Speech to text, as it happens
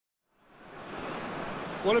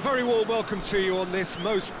Well, a very warm welcome to you on this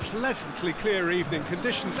most pleasantly clear evening.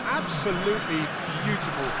 Conditions absolutely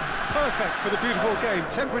beautiful. Perfect for the beautiful game.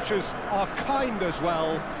 Temperatures are kind as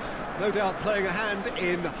well. No doubt playing a hand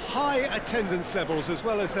in high attendance levels as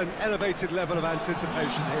well as an elevated level of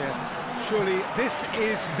anticipation here. Surely this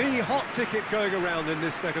is the hot ticket going around in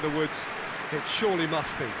this neck of the woods. It surely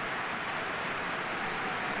must be.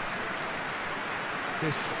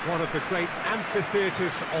 This one of the great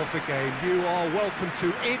amphitheatres of the game. You are welcome to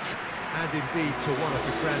it, and indeed to one of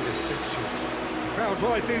the grandest fixtures. The crowd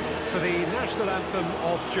rises for the national anthem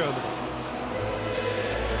of Germany.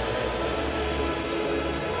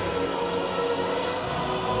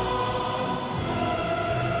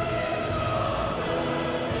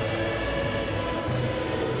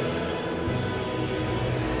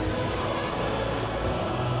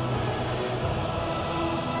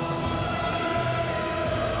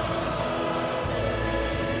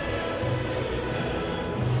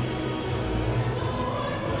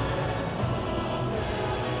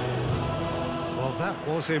 That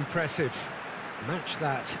was impressive. Match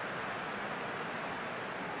that.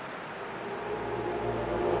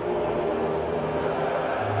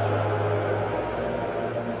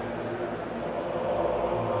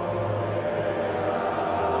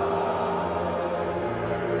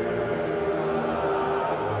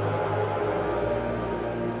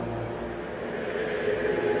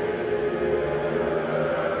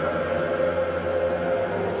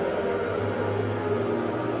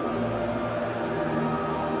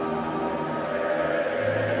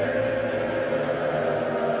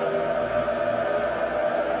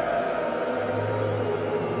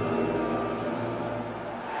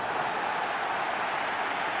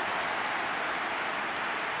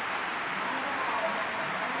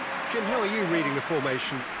 Jim, how are you reading the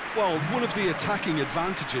formation? Well, one of the attacking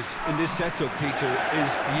advantages in this setup, Peter,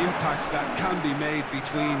 is the impact that can be made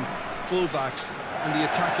between fullbacks and the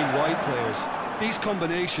attacking wide players. These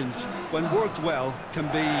combinations, when worked well, can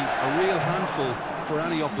be a real handful for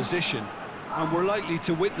any opposition, and we're likely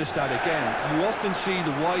to witness that again. You often see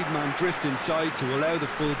the wide man drift inside to allow the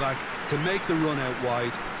fullback to make the run out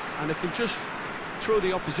wide, and it can just throw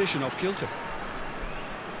the opposition off kilter.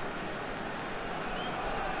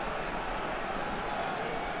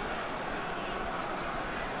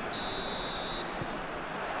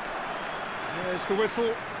 There's the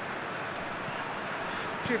whistle.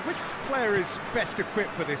 Jim, which player is best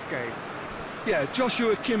equipped for this game? Yeah,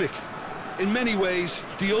 Joshua Kimmich. In many ways,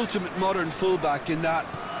 the ultimate modern fullback in that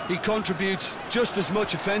he contributes just as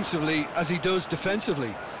much offensively as he does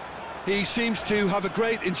defensively. He seems to have a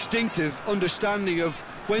great instinctive understanding of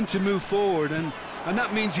when to move forward, and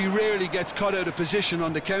that means he rarely gets caught out of position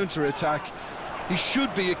on the counter-attack. He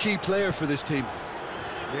should be a key player for this team.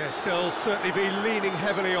 Yes, they'll certainly be leaning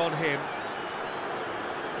heavily on him.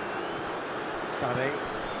 Sané.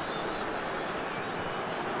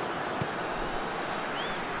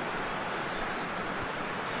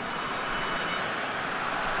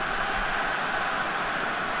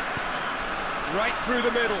 Right through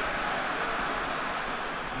the middle.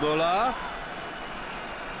 Muller.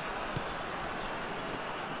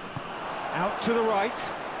 Out to the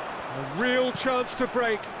right. A real chance to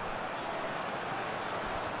break.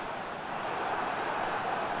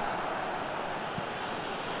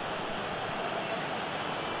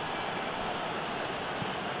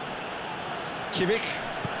 Kimmich.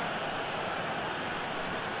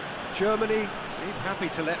 Germany seem happy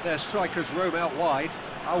to let their strikers roam out wide.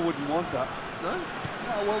 I wouldn't want that. No?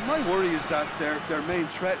 No, well, my worry is that their main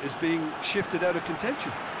threat is being shifted out of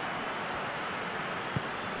contention.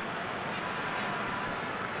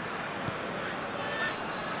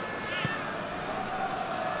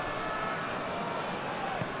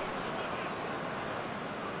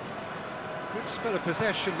 Good spell of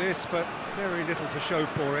possession this, but very little to show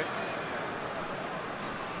for it.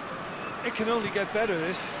 It can only get better,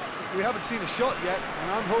 this. We haven't seen a shot yet,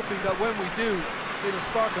 and I'm hoping that when we do, it'll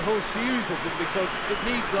spark a whole series of them, because it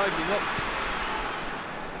needs livening up.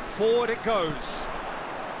 Forward it goes.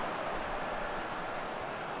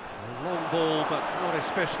 A long ball, but not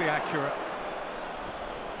especially accurate.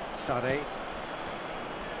 Sané.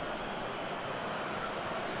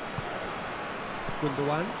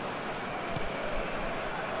 Gundogan.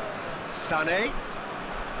 Sané.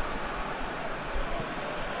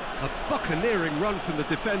 A buccaneering run from the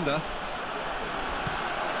defender.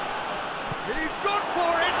 He's gone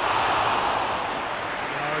for it!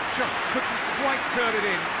 No, just couldn't quite turn it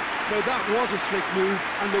in. Now that was a slick move,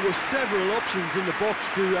 and there were several options in the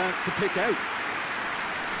box to pick out.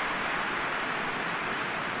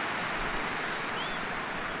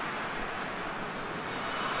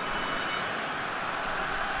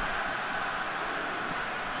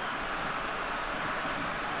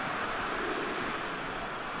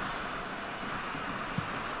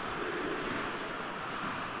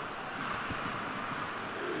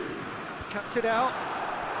 cuts it out.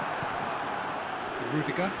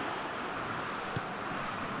 Rudiger.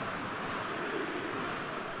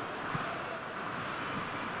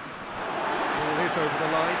 Ball is over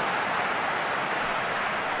the line.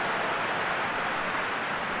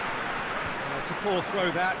 It's a poor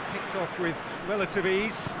throw that, picked off with relative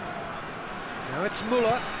ease. Now it's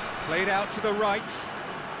Müller, played out to the right.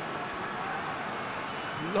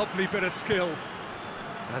 Lovely bit of skill.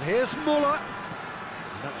 And here's Müller.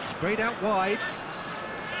 That's sprayed out wide.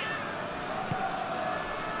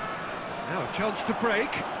 Now a chance to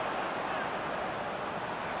break.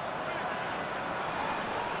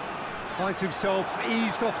 Finds himself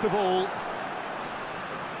eased off the ball.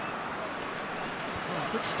 Oh,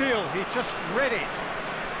 good steal, he just read it.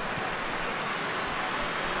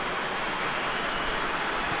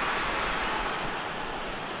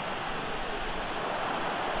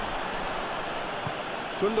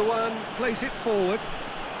 Gundogan plays it forward.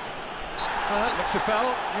 Looks a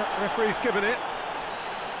foul. Yep, the referee's given it.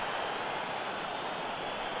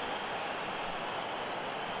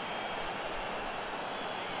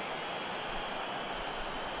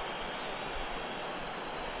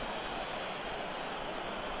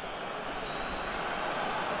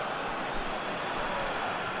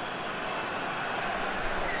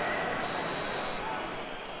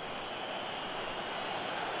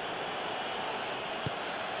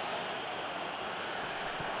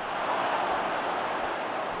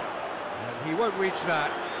 He won't reach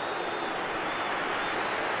that.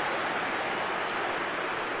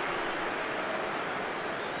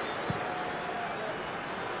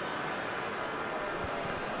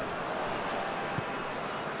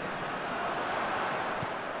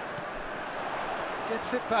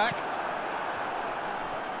 Gets it back.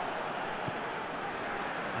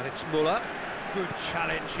 And it's Müller. Good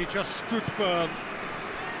challenge, he just stood firm.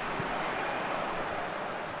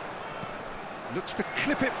 Looks to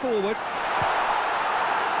clip it forward.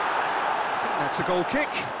 That's a goal kick.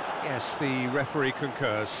 Yes, the referee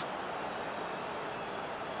concurs.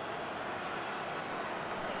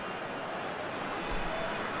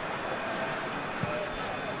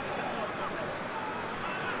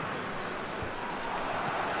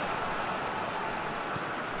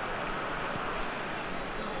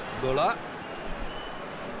 Müller.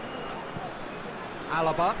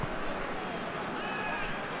 Alaba.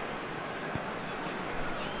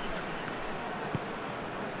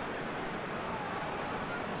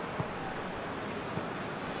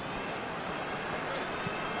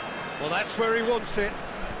 Well, that's where he wants it.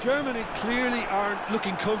 Germany clearly aren't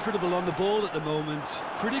looking comfortable on the ball at the moment.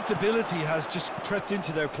 Predictability has just crept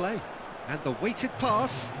into their play. And the weighted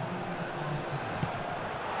pass.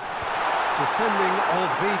 Defending of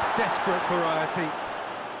the desperate variety.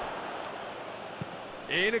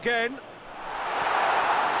 In again.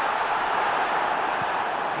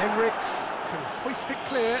 Henriks can hoist it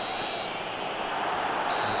clear. And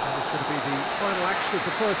that is going to be the final action of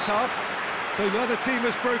the first half. So neither team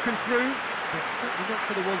has broken through, but certainly not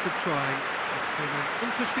for the want of trying. It's been an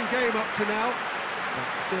interesting game up to now, but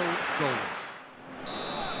still goals.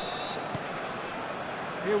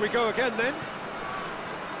 Here we go again then.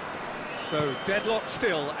 So deadlock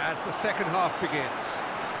still as the second half begins.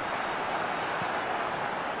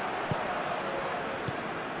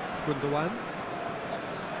 Gundogan.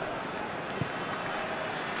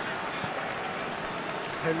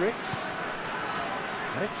 Henriks.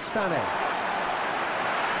 And it's Sané.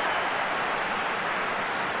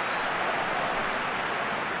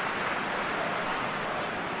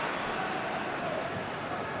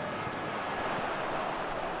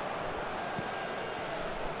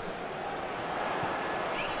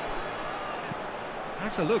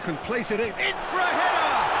 Has a look and plays it in for a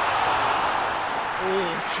header!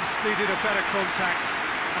 Oh, just needed a better contact.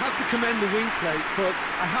 I have to commend the wing play, but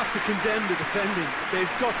I have to condemn the defending.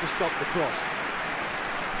 They've got to stop the cross.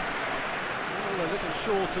 Still a little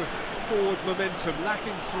short of forward momentum,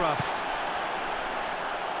 lacking thrust.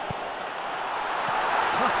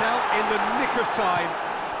 Cut out in the nick of time.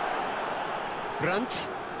 Brandt.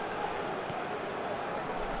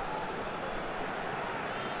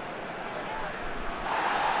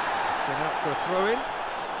 Out for a throw-in.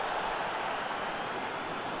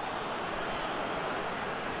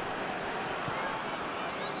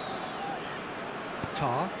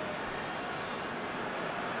 Tar.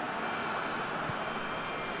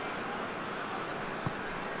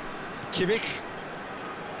 Kimmich.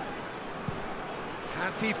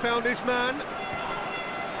 Has he found his man?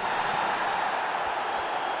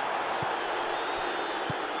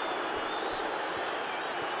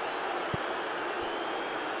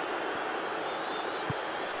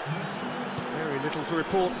 Very little to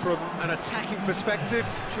report from an attacking perspective.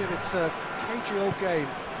 Jim, it's a cagey old game.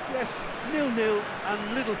 Yes, 0-0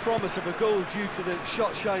 and little promise of a goal due to the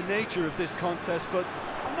shot-shy nature of this contest, but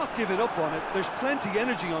I'm not giving up on it. There's plenty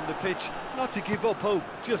energy on the pitch, not to give up hope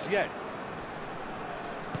just yet.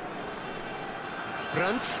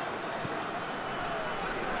 Brandt.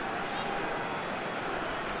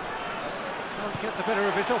 Can't get the better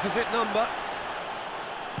of his opposite number.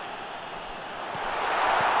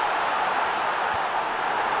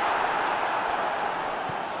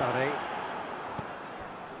 Sané.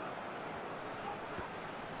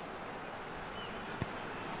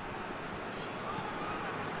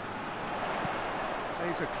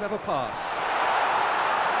 Plays a clever pass.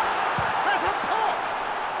 There's a pop!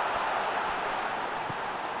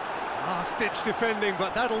 Last-ditch defending,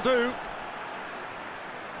 but that'll do.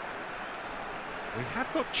 We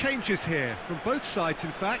have got changes here, from both sides,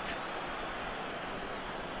 in fact.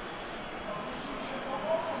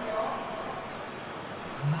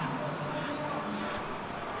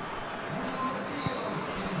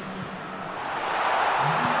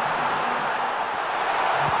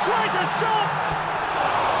 Tries a shot!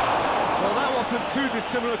 Well, that wasn't too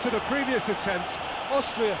dissimilar to the previous attempt.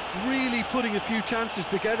 Austria really putting a few chances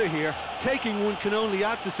together here. Taking one can only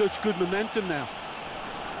add to such good momentum now.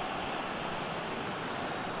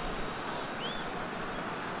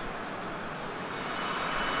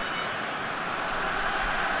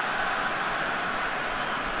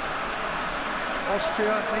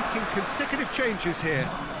 Austria making consecutive changes here.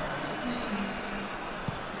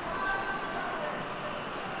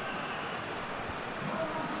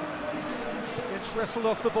 Gets wrestled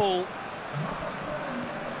off the ball.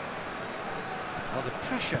 Well, the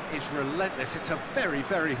pressure is relentless. It's a very,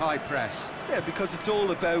 very high press. Yeah, because it's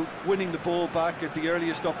all about winning the ball back at the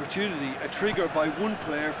earliest opportunity, a trigger by one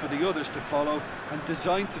player for the others to follow, and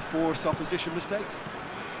designed to force opposition mistakes.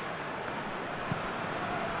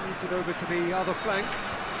 Plays it over to the other flank.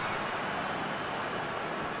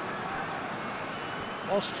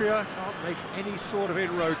 Austria can't make any sort of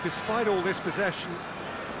inroad despite all this possession.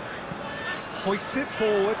 Hoists it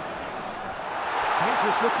forward.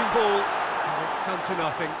 Dangerous looking ball. And it's come to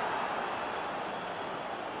nothing.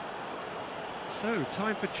 So,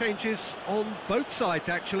 time for changes on both sides,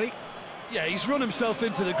 actually. Yeah, he's run himself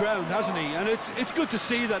into the ground, hasn't he? And it's good to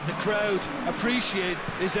see that the crowd appreciate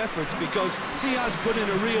his efforts, because he has put in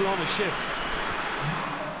a real honest shift.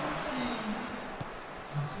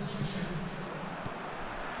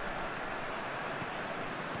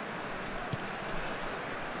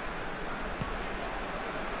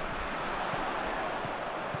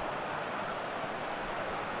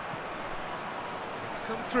 It's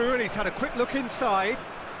come through and he's had a quick look inside.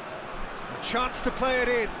 A chance to play it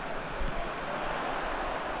in.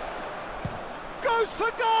 Goes for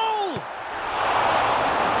goal!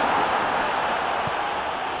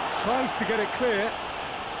 Tries to get it clear.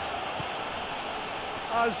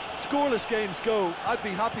 As scoreless games go, I'd be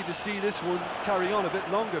happy to see this one carry on a bit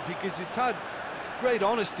longer, because it's had great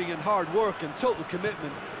honesty and hard work and total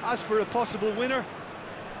commitment. As for a possible winner,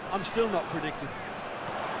 I'm still not predicting.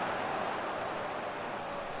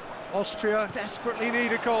 Austria desperately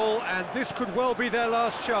need a goal, and this could well be their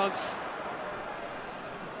last chance.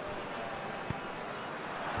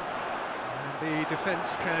 And the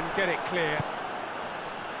defence can get it clear.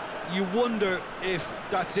 You wonder if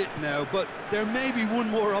that's it now, but there may be one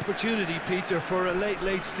more opportunity, Peter, for a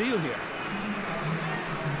late steal here.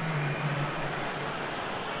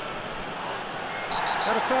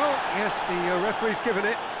 That a foul? Yes, the referee's given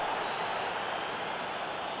it.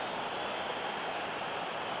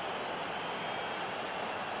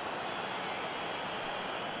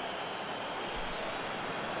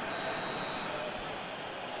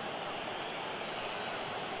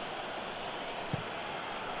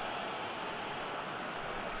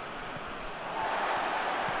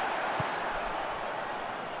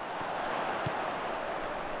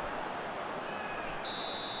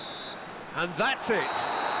 And that's it.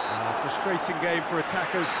 A frustrating game for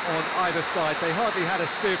attackers on either side. They hardly had a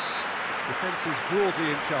sniff. Defence is broadly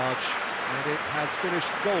in charge, and it has finished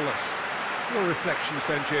goalless. Your reflections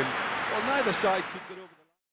then, Jim? Well, neither side could get